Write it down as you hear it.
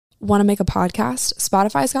Want to make a podcast?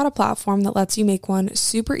 Spotify's got a platform that lets you make one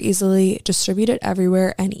super easily, distribute it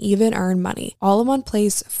everywhere, and even earn money, all in one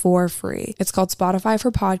place for free. It's called Spotify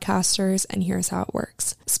for Podcasters, and here's how it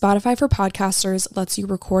works. Spotify for Podcasters lets you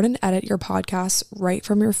record and edit your podcasts right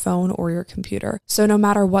from your phone or your computer. So no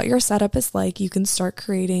matter what your setup is like, you can start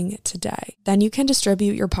creating today. Then you can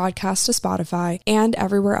distribute your podcast to Spotify and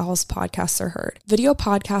everywhere else podcasts are heard. Video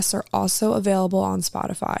podcasts are also available on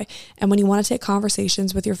Spotify, and when you want to take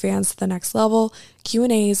conversations with your fans to the next level,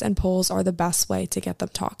 Q&As and polls are the best way to get them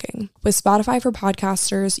talking. With Spotify for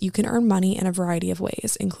Podcasters, you can earn money in a variety of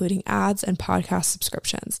ways, including ads and podcast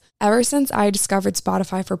subscriptions. Ever since I discovered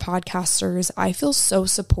Spotify for Podcasters, I feel so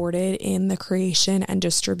supported in the creation and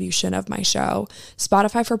distribution of my show.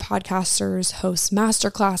 Spotify for Podcasters hosts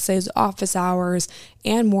masterclasses, office hours,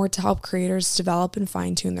 and more to help creators develop and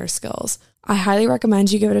fine-tune their skills. I highly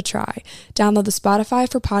recommend you give it a try. Download the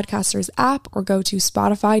Spotify for Podcasters app or go to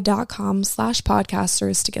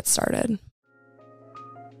spotify.com/podcasters to get started.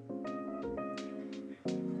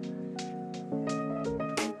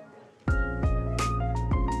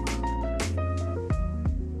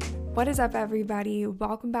 What is up, everybody?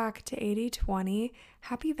 Welcome back to 80/20.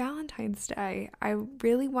 Happy Valentine's Day. I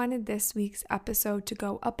really wanted this week's episode to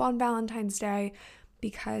go up on Valentine's Day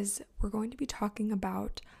because we're going to be talking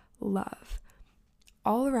about love.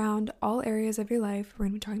 All around, all areas of your life, we're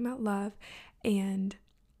going to be talking about love and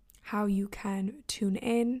how you can tune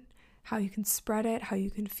in, how you can spread it, how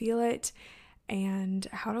you can feel it, and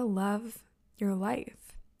how to love your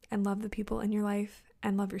life and love the people in your life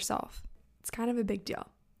and love yourself. It's kind of a big deal,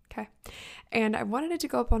 okay? And I wanted it to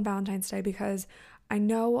go up on Valentine's Day because I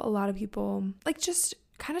know a lot of people just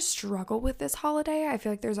kind of struggle with this holiday. I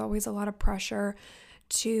feel like there's always a lot of pressure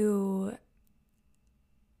to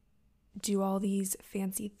do all these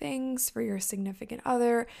fancy things for your significant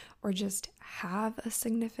other or just have a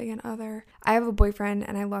significant other. I have a boyfriend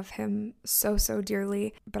and I love him so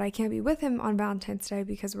dearly, but I can't be with him on Valentine's Day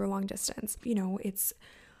because we're long distance. You know, it's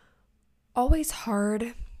always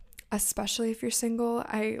hard, especially if you're single.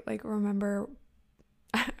 I remember,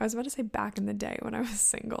 I was about to say back in the day when I was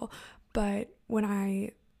single, but when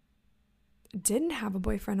I didn't have a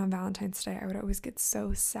boyfriend on Valentine's Day, I would always get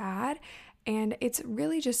so sad. And it's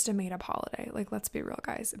really just a made-up holiday. Let's be real,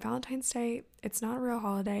 guys. Valentine's Day, it's not a real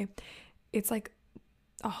holiday. It's like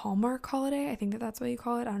a Hallmark holiday. I think that's what you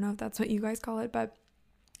call it. I don't know if that's what you guys call it, but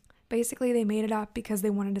basically they made it up because they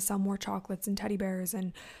wanted to sell more chocolates and teddy bears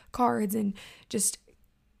and cards and just,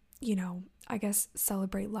 I guess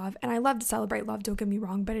celebrate love. And I love to celebrate love, don't get me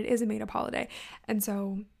wrong, but it is a made-up holiday. And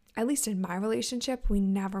so, at least in my relationship, we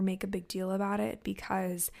never make a big deal about it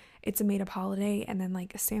because it's a made-up holiday, and then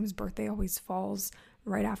Sam's birthday always falls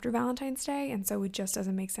right after Valentine's Day, and so it just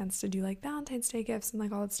doesn't make sense to do Valentine's Day gifts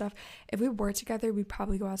and all that stuff. If we were together, we'd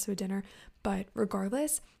probably go out to a dinner, but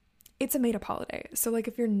regardless, it's a made-up holiday. So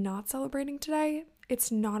if you're not celebrating today,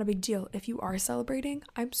 it's not a big deal. If you are celebrating,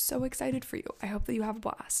 I'm so excited for you. I hope that you have a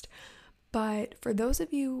blast. But for those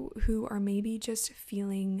of you who are maybe just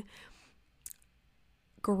feeling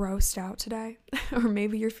grossed out today, or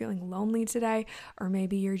maybe you're feeling lonely today, or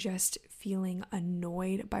maybe you're just feeling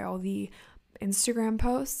annoyed by all the Instagram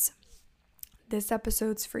posts, this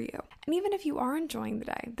episode's for you. And even if you are enjoying the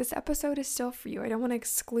day, this episode is still for you. I don't want to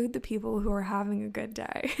exclude the people who are having a good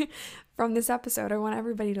day from this episode. I want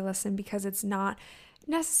everybody to listen because it's not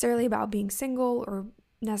necessarily about being single or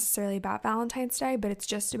necessarily about Valentine's Day, but it's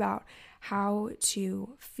just about how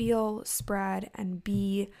to feel, spread, and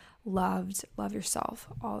be loved, love yourself,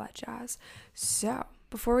 all that jazz. So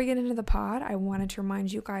before we get into the pod, I wanted to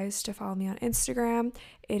remind you guys to follow me on Instagram.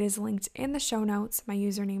 It is linked in the show notes. My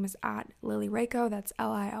username is @LilyRakow. That's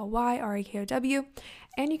LILYRAKOW.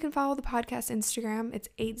 And you can follow the podcast Instagram. It's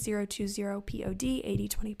 8020pod,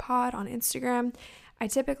 8020pod on Instagram. I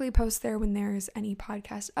typically post there when there's any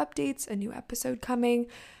podcast updates, a new episode coming,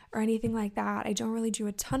 or anything like that. I don't really do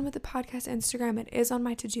a ton with the podcast Instagram. It is on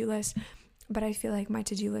my to-do list, but I feel like my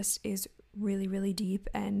to-do list is really deep,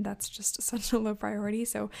 and that's just such a low priority.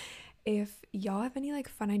 So if y'all have any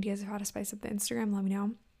fun ideas of how to spice up the Instagram, let me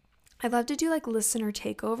know. I'd love to do listener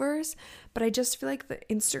takeovers, but I just feel like the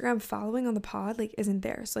Instagram following on the pod isn't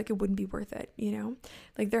there, so it wouldn't be worth it,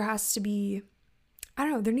 there has to be, I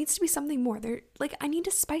don't know, there needs to be something more there. I need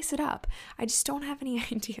to spice it up. I just don't have any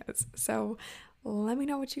ideas. So let me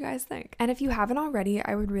know what you guys think. And if you haven't already,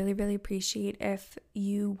 I would really appreciate if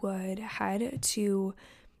you would head to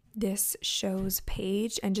this show's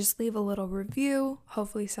page and just leave a little review,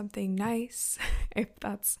 hopefully something nice, if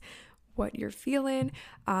that's what you're feeling,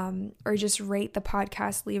 or just rate the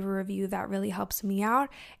podcast, leave a review. That really helps me out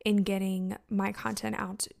in getting my content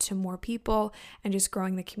out to more people and just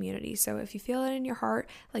growing the community. So if you feel it in your heart,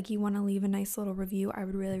 like you want to leave a nice little review, I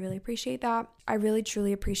would really, really appreciate that. I really,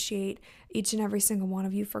 truly appreciate each and every single one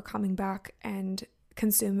of you for coming back and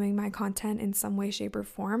consuming my content in some way, shape, or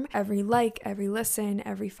form. Every like, every listen,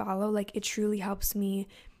 every follow, like it truly helps me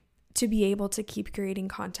to be able to keep creating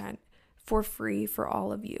content for free for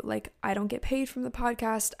all of you. Like, I don't get paid from the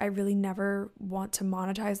podcast. I really never want to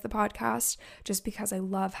monetize the podcast just because I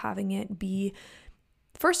love having it be,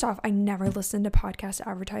 first off, I never listen to podcast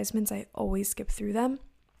advertisements. I always skip through them.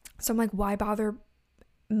 So I'm like, why bother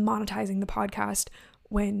monetizing the podcast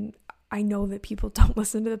when I know that people don't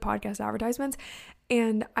listen to the podcast advertisements?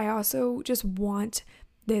 And I also just want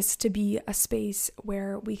this to be a space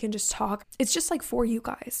where we can just talk. It's just like for you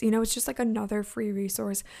guys, it's just like another free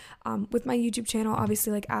resource. With my YouTube channel,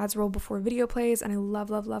 obviously like ads roll before video plays, and I love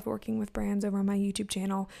working with brands over on my YouTube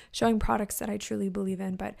channel, showing products that I truly believe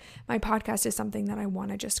in. But my podcast is something that I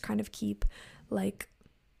want to just kind of keep like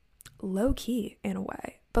low key in a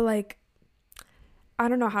way. But like, I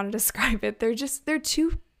don't know how to describe it. They're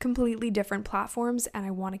two completely different platforms, and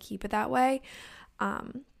I want to keep it that way.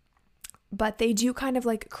 But they do kind of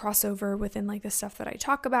like cross over within like the stuff that I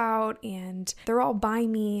talk about, and they're all by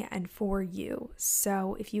me and for you.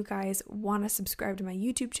 So if you guys want to subscribe to my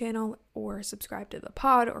YouTube channel or subscribe to the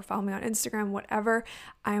pod or follow me on Instagram, whatever,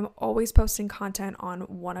 I'm always posting content on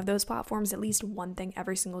one of those platforms, at least one thing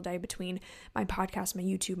every single day between my podcast, my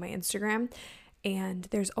YouTube, my Instagram. And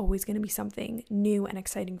there's always going to be something new and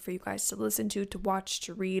exciting for you guys to listen to watch,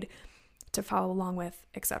 to read, to follow along with,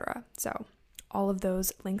 etc. So all of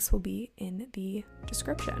those links will be in the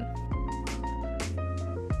description.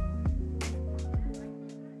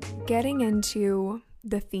 Getting into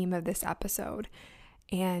the theme of this episode,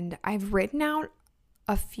 and I've written out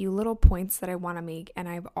a few little points that I want to make, and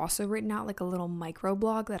I've also written out like a little micro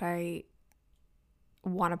blog that I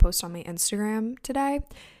want to post on my Instagram today.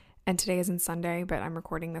 And today isn't Sunday, but I'm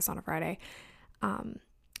recording this on a Friday.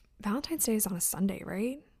 Valentine's Day is on a Sunday,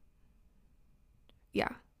 right?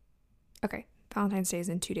 Yeah. Okay. Valentine's Day is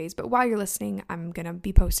in 2 days, but while you're listening, I'm going to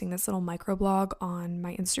be posting this little microblog on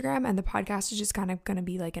my Instagram, and the podcast is just kind of going to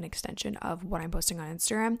be like an extension of what I'm posting on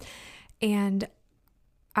Instagram. And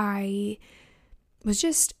I was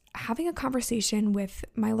just having a conversation with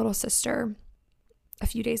my little sister a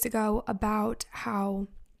few days ago about how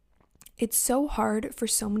it's so hard for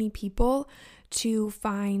so many people to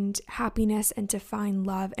find happiness and to find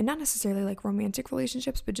love, and not necessarily like romantic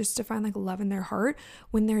relationships, but just to find like love in their heart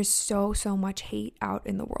when there's so much hate out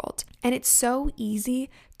in the world. And it's so easy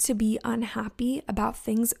to be unhappy about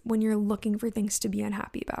things when you're looking for things to be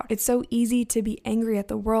unhappy about. It's so easy to be angry at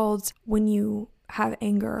the world when you have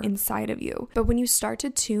anger inside of you. But when you start to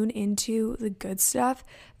tune into the good stuff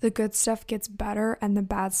gets better and the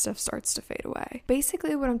bad stuff starts to fade away.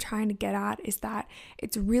 Basically, what I'm trying to get at is that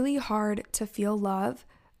it's really hard to feel love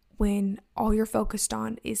when all you're focused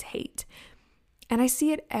on is hate. And I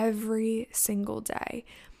see it every single day.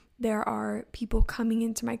 There are people coming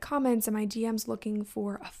into my comments and my DMs looking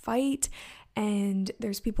for a fight, and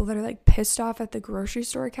there's people that are like pissed off at the grocery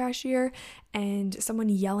store cashier and someone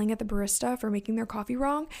yelling at the barista for making their coffee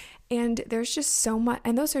wrong. And there's just so much,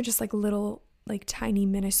 and those are just like little like tiny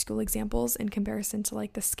minuscule examples in comparison to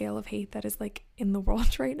like the scale of hate that is like in the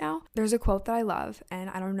world right now. There's a quote that I love, and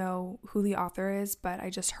I don't know who the author is, but I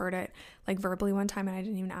just heard it like verbally one time and I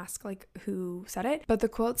didn't even ask like who said it. But the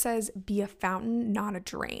quote says, "Be a fountain, not a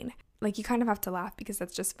drain." Like, you kind of have to laugh because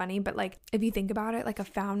that's just funny, but like if you think about it, like a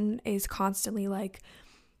fountain is constantly like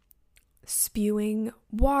spewing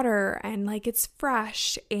water and like it's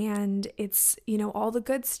fresh and it's, all the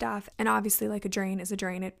good stuff. And obviously like a drain is a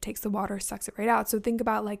drain. It takes the water, sucks it right out. So think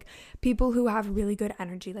about like people who have really good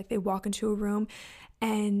energy. Like they walk into a room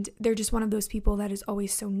and they're just one of those people that is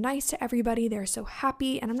always so nice to everybody. They're so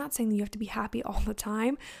happy. And I'm not saying that you have to be happy all the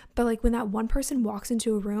time, but like when that one person walks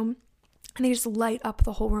into a room and they just light up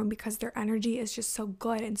the whole room because their energy is just so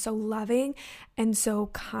good and so loving and so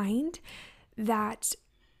kind that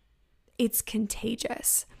it's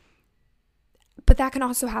contagious. But that can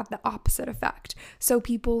also have the opposite effect. So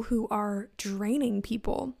people who are draining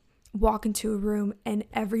people walk into a room and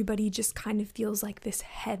everybody just kind of feels like this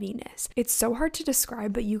heaviness. It's so hard to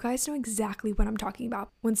describe, but you guys know exactly what I'm talking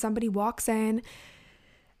about. When somebody walks in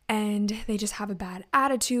and they just have a bad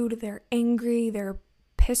attitude, they're angry, they're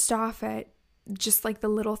pissed off at just like the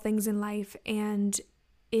little things in life, and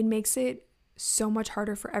it makes it so much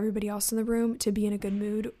harder for everybody else in the room to be in a good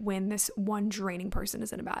mood when this one draining person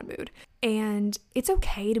is in a bad mood. And it's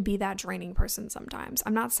okay to be that draining person sometimes.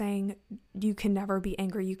 I'm not saying you can never be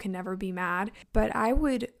angry, you can never be mad, but I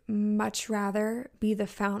would much rather be the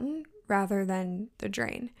fountain rather than the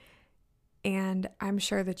drain. And I'm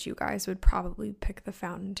sure that you guys would probably pick the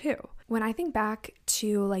fountain too. When I think back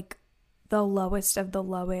to like the lowest of the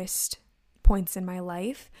lowest points in my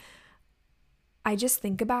life, I just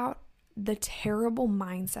think about the terrible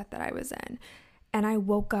mindset that I was in. And I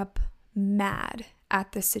woke up mad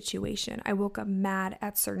at the situation. I woke up mad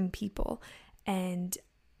at certain people. And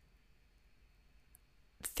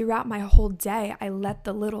throughout my whole day, I let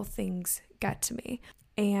the little things get to me.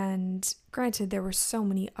 And granted, there were so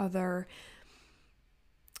many other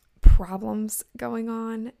problems going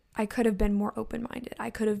on. I could have been more open-minded. I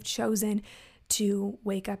could have chosen to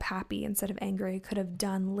wake up happy instead of angry. I could have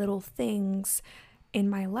done little things in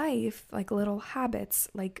my life, like little habits,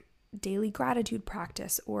 like daily gratitude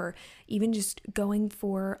practice, or even just going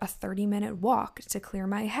for a 30-minute walk to clear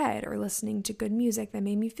my head, or listening to good music that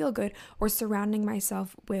made me feel good, or surrounding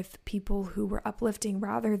myself with people who were uplifting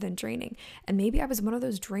rather than draining. And maybe I was one of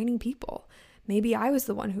those draining people. Maybe I was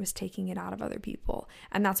the one who was taking it out of other people,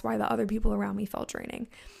 and that's why the other people around me felt draining.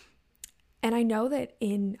 And I know that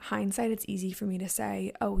in hindsight, it's easy for me to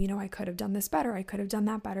say, oh, I could have done this better. I could have done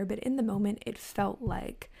that better. But in the moment, it felt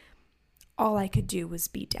like all I could do was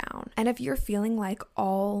be down. And if you're feeling like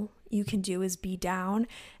all you can do is be down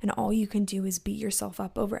and all you can do is beat yourself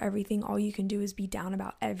up over everything, all you can do is be down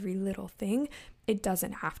about every little thing, it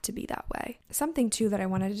doesn't have to be that way. Something too that I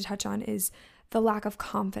wanted to touch on is the lack of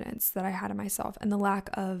confidence that I had in myself and the lack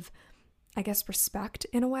of, I guess, respect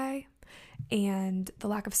in a way, and the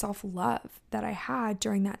lack of self-love that I had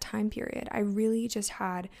during that time period. I really just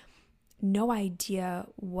had no idea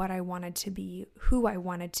what I wanted to be, who I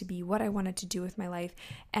wanted to be, what I wanted to do with my life.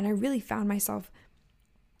 And I really found myself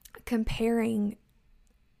comparing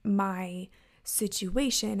my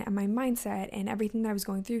situation and my mindset and everything that I was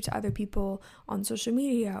going through to other people on social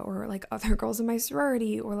media, or like other girls in my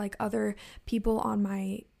sorority, or like other people on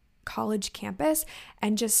my college campus,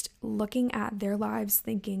 and just looking at their lives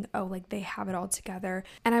thinking, oh, like they have it all together.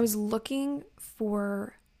 And I was looking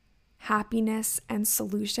for happiness and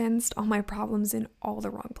solutions to all my problems in all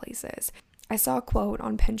the wrong places. I saw a quote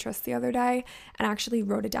on Pinterest the other day and actually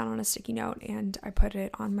wrote it down on a sticky note and I put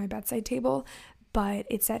it on my bedside table, but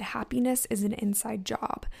it said happiness is an inside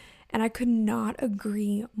job. And I could not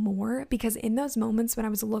agree more, because in those moments when I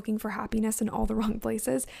was looking for happiness in all the wrong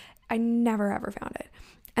places, I never ever found it.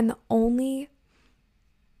 And the only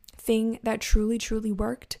thing that truly, truly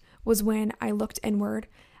worked was when I looked inward.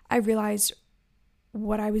 I realized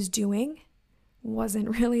what I was doing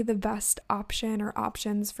wasn't really the best option or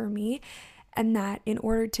options for me. And that in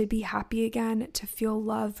order to be happy again, to feel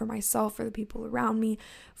love for myself, for the people around me,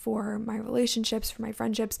 for my relationships, for my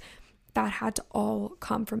friendships, that had to all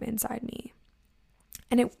come from inside me.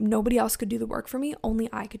 And nobody else could do the work for me, only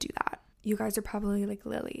I could do that. You guys are probably like,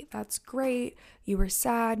 Lily, that's great. You were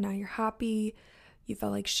sad, now you're happy. You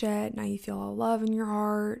felt like shit, now you feel all love in your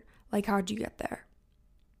heart. Like, how'd you get there?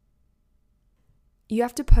 You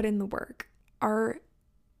have to put in the work. Our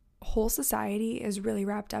whole society is really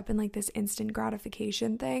wrapped up in like this instant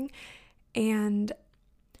gratification thing. And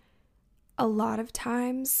a lot of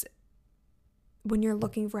times when you're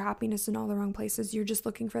looking for happiness in all the wrong places, you're just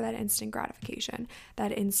looking for that instant gratification,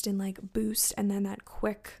 that instant like boost, and then that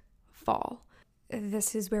quick fall.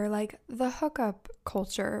 This is where like the hookup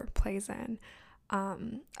culture plays in,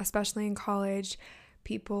 especially in college.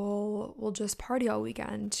 People will just party all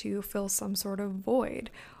weekend to fill some sort of void,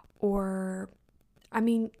 or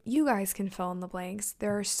you guys can fill in the blanks.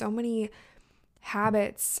 There are so many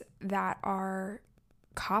habits that are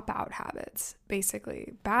cop-out habits,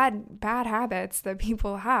 basically bad habits that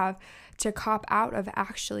people have to cop out of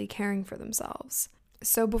actually caring for themselves.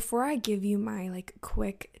 So before I give you my like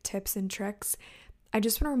quick tips and tricks, I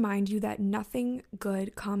just want to remind you that nothing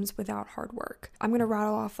good comes without hard work. I'm going to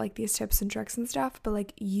rattle off like these tips and tricks and stuff, but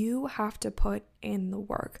like you have to put in the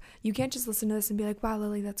work. You can't just listen to this and be like, wow,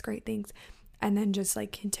 Lily, that's great, thanks, and then just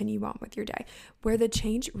like continue on with your day. Where the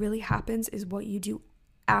change really happens is what you do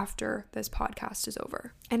after this podcast is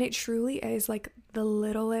over. And it truly is like the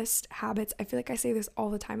littlest habits. I feel like I say this all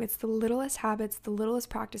the time. It's the littlest habits, the littlest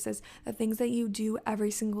practices, the things that you do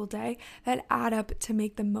every single day that add up to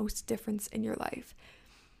make the most difference in your life.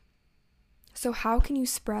 So how can you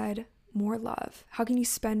spread more love? How can you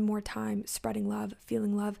spend more time spreading love,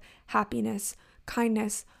 feeling love, happiness,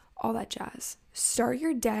 kindness, all that jazz? Start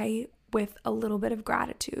your day with a little bit of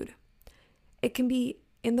gratitude. It can be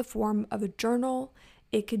in the form of a journal.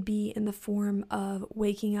 It could be in the form of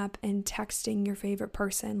waking up and texting your favorite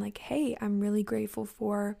person, like, hey, I'm really grateful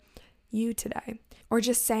for you today. Or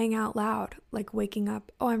just saying out loud, like waking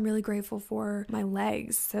up, oh, I'm really grateful for my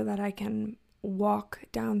legs so that I can walk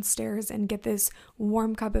downstairs and get this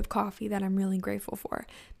warm cup of coffee that I'm really grateful for.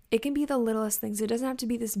 It can be the littlest things. It doesn't have to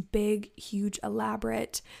be this big, huge,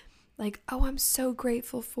 elaborate, like, oh, I'm so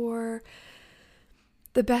grateful for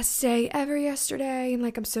the best day ever yesterday, and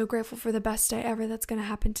like I'm so grateful for the best day ever that's gonna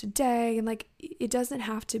happen today. And like it doesn't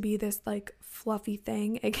have to be this like fluffy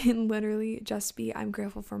thing. It can literally just be, I'm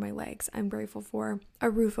grateful for my legs, I'm grateful for a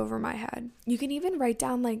roof over my head. You can even write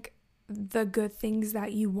down like the good things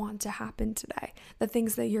that you want to happen today, the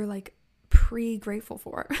things that you're like pre-grateful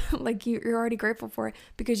for. Like you're already grateful for it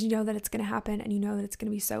because you know that it's gonna happen and you know that it's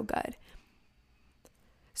gonna be so good.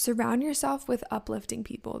 Surround yourself with uplifting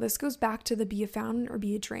people. This goes back to the be a fountain or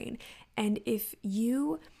be a drain. And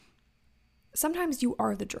sometimes you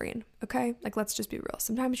are the drain, okay? Like, let's just be real.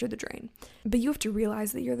 Sometimes you're the drain. But you have to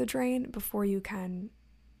realize that you're the drain before you can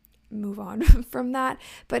move on from that.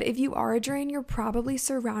 But if you are a drain, you're probably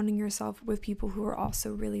surrounding yourself with people who are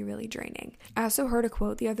also really, really draining. I also heard a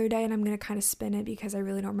quote the other day, and I'm going to kind of spin it because I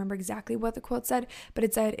really don't remember exactly what the quote said. But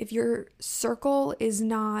it said, if your circle is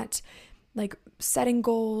not like setting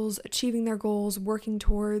goals, achieving their goals, working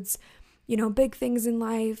towards, big things in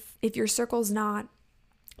life, if your circle's not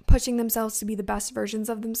pushing themselves to be the best versions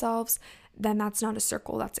of themselves, then that's not a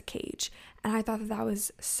circle, that's a cage. And I thought that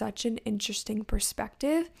was such an interesting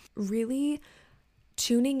perspective, really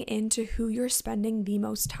tuning into who you're spending the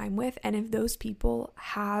most time with. And if those people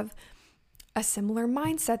have a similar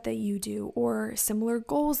mindset that you do, or similar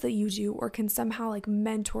goals that you do, or can somehow like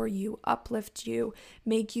mentor you, uplift you,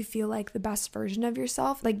 make you feel like the best version of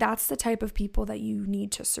yourself, like that's the type of people that you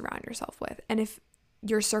need to surround yourself with. And if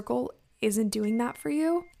your circle isn't doing that for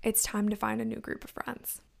you, it's time to find a new group of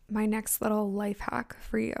friends. My next little life hack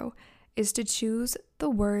for you is to choose the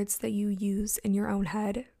words that you use in your own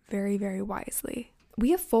head very, very wisely.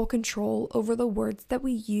 We have full control over the words that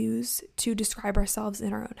we use to describe ourselves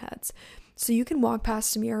in our own heads. So you can walk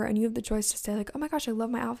past a mirror and you have the choice to say like, oh my gosh, I love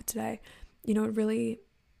my outfit today.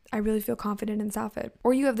 I really feel confident in this outfit.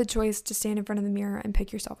 Or you have the choice to stand in front of the mirror and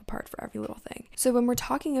pick yourself apart for every little thing. So when we're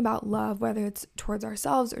talking about love, whether it's towards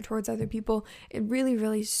ourselves or towards other people, it really,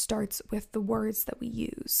 really starts with the words that we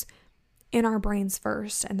use in our brains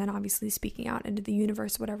first, and then obviously speaking out into the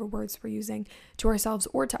universe, whatever words we're using to ourselves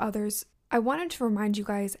or to others. I wanted to remind you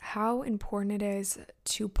guys how important it is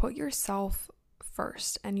to put yourself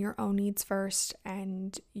first and your own needs first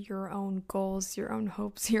and your own goals, your own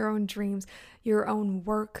hopes, your own dreams, your own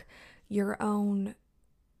work, your own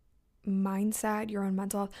mindset, your own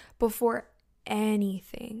mental health before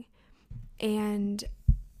anything. And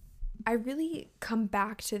I really come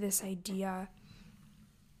back to this idea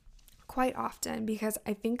quite often because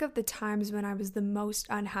I think of the times when I was the most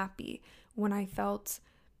unhappy, when I felt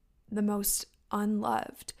the most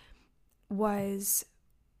unloved, was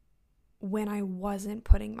when I wasn't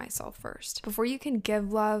putting myself first. Before you can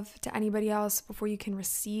give love to anybody else, before you can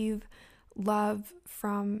receive love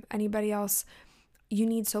from anybody else, you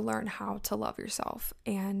need to learn how to love yourself.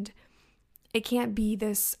 And it can't be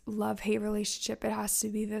this love-hate relationship. It has to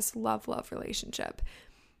be this love-love relationship.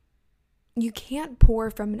 You can't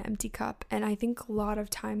pour from an empty cup. And I think a lot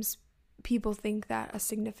of times people think that a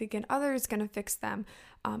significant other is going to fix them.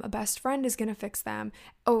 A best friend is going to fix them.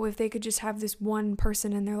 Oh, if they could just have this one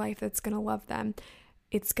person in their life that's going to love them,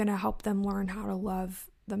 it's going to help them learn how to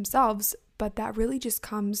love themselves. But that really just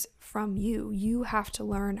comes from you. You have to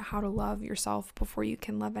learn how to love yourself before you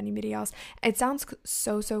can love anybody else. It sounds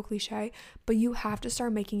so cliche, but you have to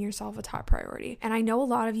start making yourself a top priority. And I know a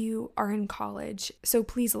lot of you are in college, so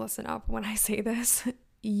please listen up when I say this.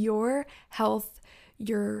 Your health,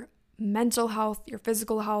 your mental health, your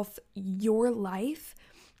physical health, your life,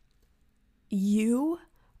 you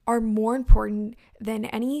are more important than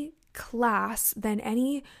any class, than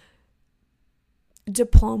any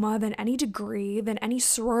diploma, than any degree, than any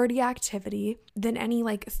sorority activity, than any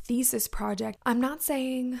like thesis project. I'm not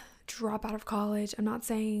saying drop out of college. I'm not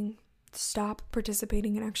saying stop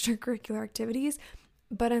participating in extracurricular activities,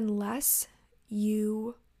 but unless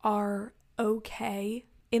you are okay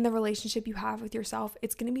in the relationship you have with yourself,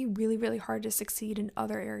 it's going to be really, really hard to succeed in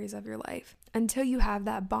other areas of your life until you have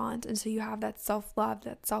that bond, until you have that self-love,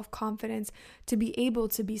 that self-confidence to be able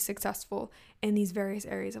to be successful in these various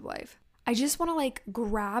areas of life. I just want to like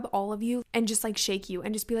grab all of you and just like shake you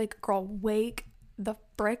and just be like, girl, wake the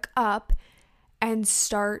frick up and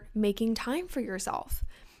start making time for yourself.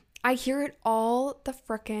 I hear it all the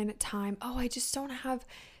frickin' time. Oh, I just don't have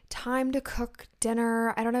time to cook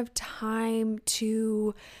dinner. I don't have time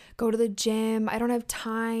to go to the gym. I don't have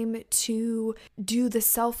time to do the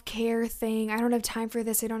self-care thing. I don't have time for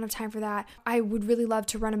this. I don't have time for that. I would really love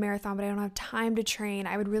to run a marathon, but I don't have time to train.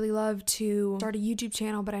 I would really love to start a YouTube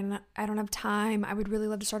channel, but I don't have time. I would really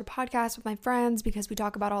love to start a podcast with my friends because we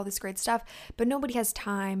talk about all this great stuff, but nobody has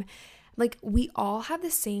time. Like, we all have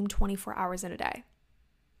the same 24 hours in a day.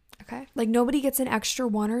 Okay. Like, nobody gets an extra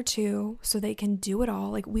 1 or 2 so they can do it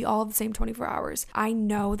all. Like, we all have the same 24 hours. I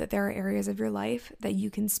know that there are areas of your life that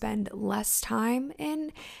you can spend less time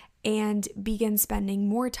in and begin spending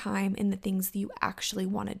more time in the things that you actually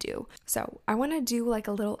want to do. So I want to do like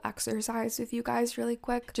a little exercise with you guys really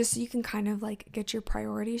quick, just so you can kind of like get your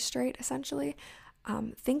priorities straight, essentially.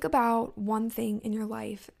 Think about one thing in your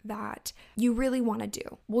life that you really want to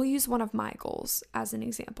do. We'll use one of my goals as an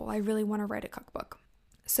example. I really want to write a cookbook.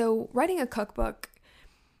 So writing a cookbook,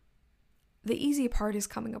 the easy part is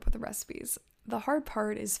coming up with the recipes. The hard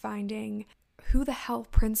part is finding who the hell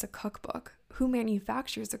prints a cookbook, who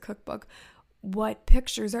manufactures a cookbook, what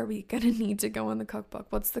pictures are we going to need to go in the cookbook,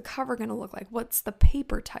 what's the cover going to look like, what's the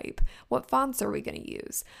paper type, what fonts are we going to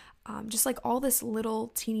use, just like all this little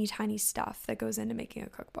teeny tiny stuff that goes into making a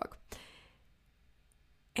cookbook.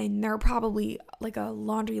 And there are probably like a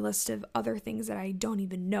laundry list of other things that I don't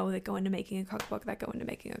even know that go into making a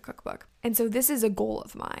cookbook And so this is a goal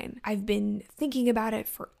of mine. I've been thinking about it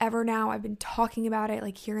forever now. I've been talking about it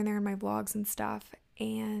like here and there in my vlogs and stuff.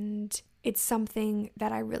 And it's something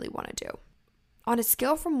that I really want to do. On a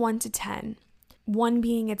scale from 1 to 10, 1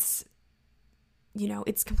 being it's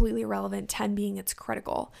completely irrelevant, 10 being it's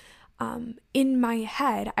critical. In my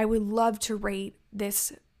head, I would love to rate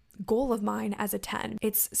this goal of mine as a 10.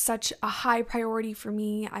 It's such a high priority for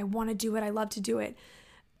me. I want to do it. I love to do it.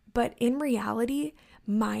 But in reality,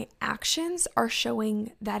 my actions are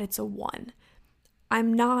showing that it's a 1.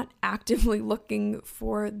 I'm not actively looking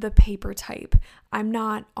for the paper type. I'm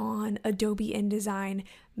not on Adobe InDesign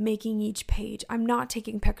making each page. I'm not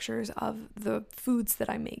taking pictures of the foods that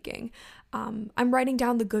I'm making. I'm writing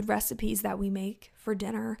down the good recipes that we make for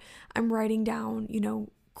dinner. I'm writing down,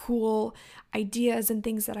 cool ideas and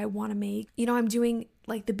things that I want to make. I'm doing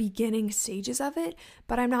like the beginning stages of it,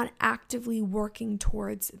 but I'm not actively working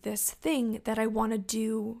towards this thing that I want to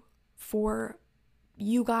do for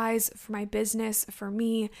you guys, for my business, for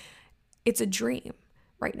me. It's a dream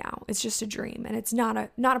right now. It's just a dream, and it's not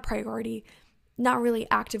a priority, not really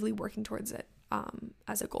actively working towards it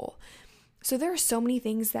as a goal. So there are so many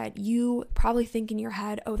things that you probably think in your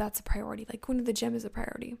head, oh, that's a priority. Like going to the gym is a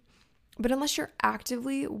priority. But unless you're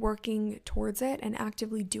actively working towards it and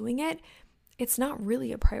actively doing it, it's not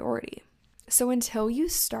really a priority. So until you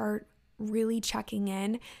start really checking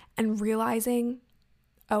in and realizing,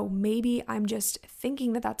 oh, maybe I'm just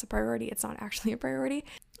thinking that that's a priority, it's not actually a priority,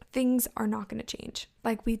 things are not going to change.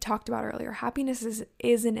 Like we talked about earlier, happiness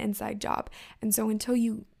is an inside job. And so until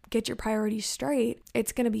you get your priorities straight,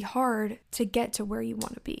 it's going to be hard to get to where you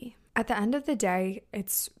want to be. At the end of the day,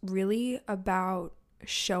 it's really about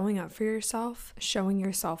showing up for yourself, showing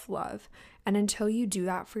yourself love. And until you do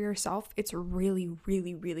that for yourself, it's really,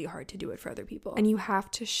 really, really hard to do it for other people. And you have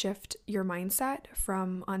to shift your mindset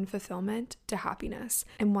from unfulfillment to happiness.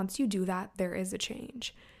 And once you do that, there is a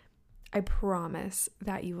change. I promise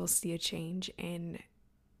that you will see a change in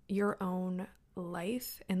your own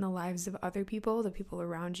life, in the lives of other people, the people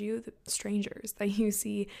around you, the strangers that you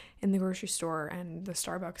see in the grocery store and the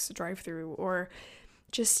Starbucks drive-thru, or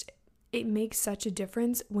just it makes such a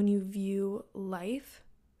difference when you view life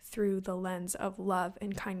through the lens of love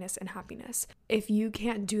and kindness and happiness. If you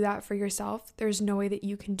can't do that for yourself, there's no way that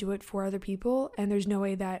you can do it for other people, and there's no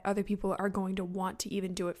way that other people are going to want to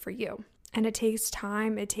even do it for you. And it takes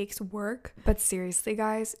time, it takes work, but seriously,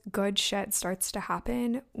 guys, good shit starts to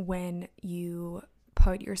happen when you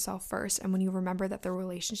put yourself first and when you remember that the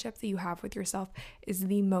relationship that you have with yourself is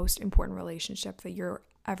the most important relationship that you're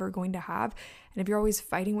ever going to have. And if you're always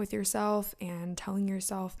fighting with yourself and telling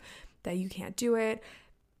yourself that you can't do it,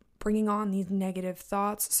 bringing on these negative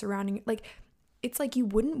thoughts surrounding, like, it's like you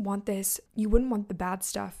wouldn't want the bad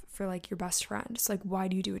stuff for like your best friend. It's like, why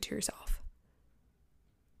do you do it to yourself?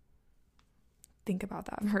 Think about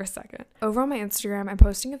that for a second. Over on my Instagram, I'm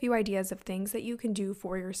posting a few ideas of things that you can do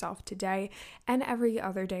for yourself today and every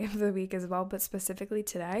other day of the week as well, but specifically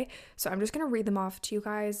today. So I'm just going to read them off to you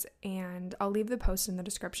guys, and I'll leave the post in the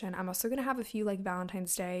description. I'm also going to have a few like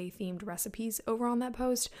Valentine's Day themed recipes over on that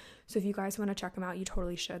post. So if you guys want to check them out, you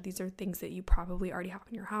totally should. These are things that you probably already have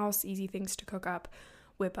in your house, easy things to cook up,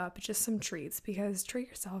 whip up, just some treats, because treat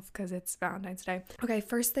yourself because it's Valentine's Day. Okay,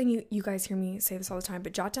 first thing, you guys hear me say this all the time,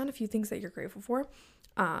 but jot down a few things that you're grateful for.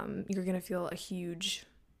 You're gonna feel a huge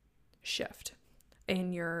shift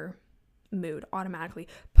in your mood automatically.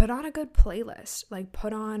 Put on a good playlist. Like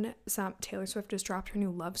put on some, Taylor Swift just dropped her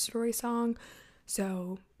new Love Story song.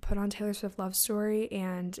 So put on Taylor Swift Love Story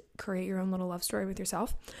and create your own little love story with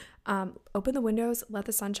yourself. Open the windows, let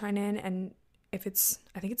the sunshine in, and if it's,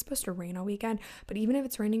 I think it's supposed to rain all weekend, but even if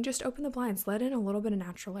it's raining, just open the blinds, let in a little bit of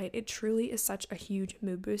natural light. It truly is such a huge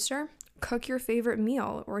mood booster. Cook your favorite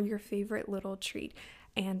meal or your favorite little treat.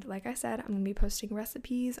 And like I said, I'm going to be posting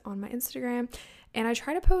recipes on my Instagram, and I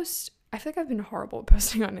try to post, I feel like I've been horrible at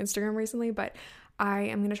posting on Instagram recently, but I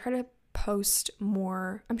am going to try to post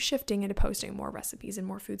more. I'm shifting into posting more recipes and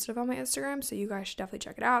more food stuff on my Instagram, so you guys should definitely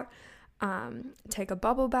check it out. Take a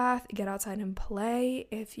bubble bath, get outside and play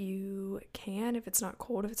if you can. If it's not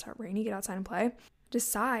cold, if it's not rainy, get outside and play.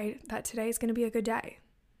 Decide that today is going to be a good day,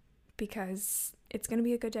 because it's going to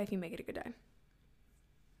be a good day if you make it a good day.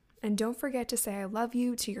 And don't forget to say I love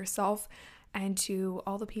you to yourself and to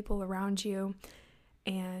all the people around you,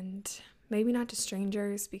 and maybe not to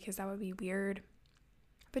strangers because that would be weird,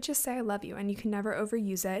 but just say I love you, and you can never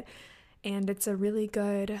overuse it. And it's a really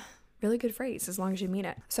good phrase as long as you mean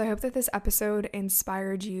it. So I hope that this episode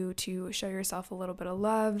inspired you to show yourself a little bit of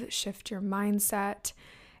love, shift your mindset,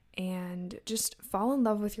 and just fall in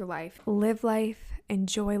love with your life. Live life,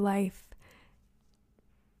 enjoy life.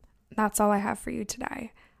 That's all I have for you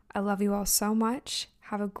today. I love you all so much.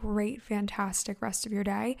 Have a great, fantastic rest of your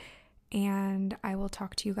day, and I will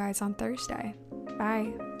talk to you guys on Thursday.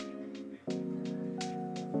 Bye.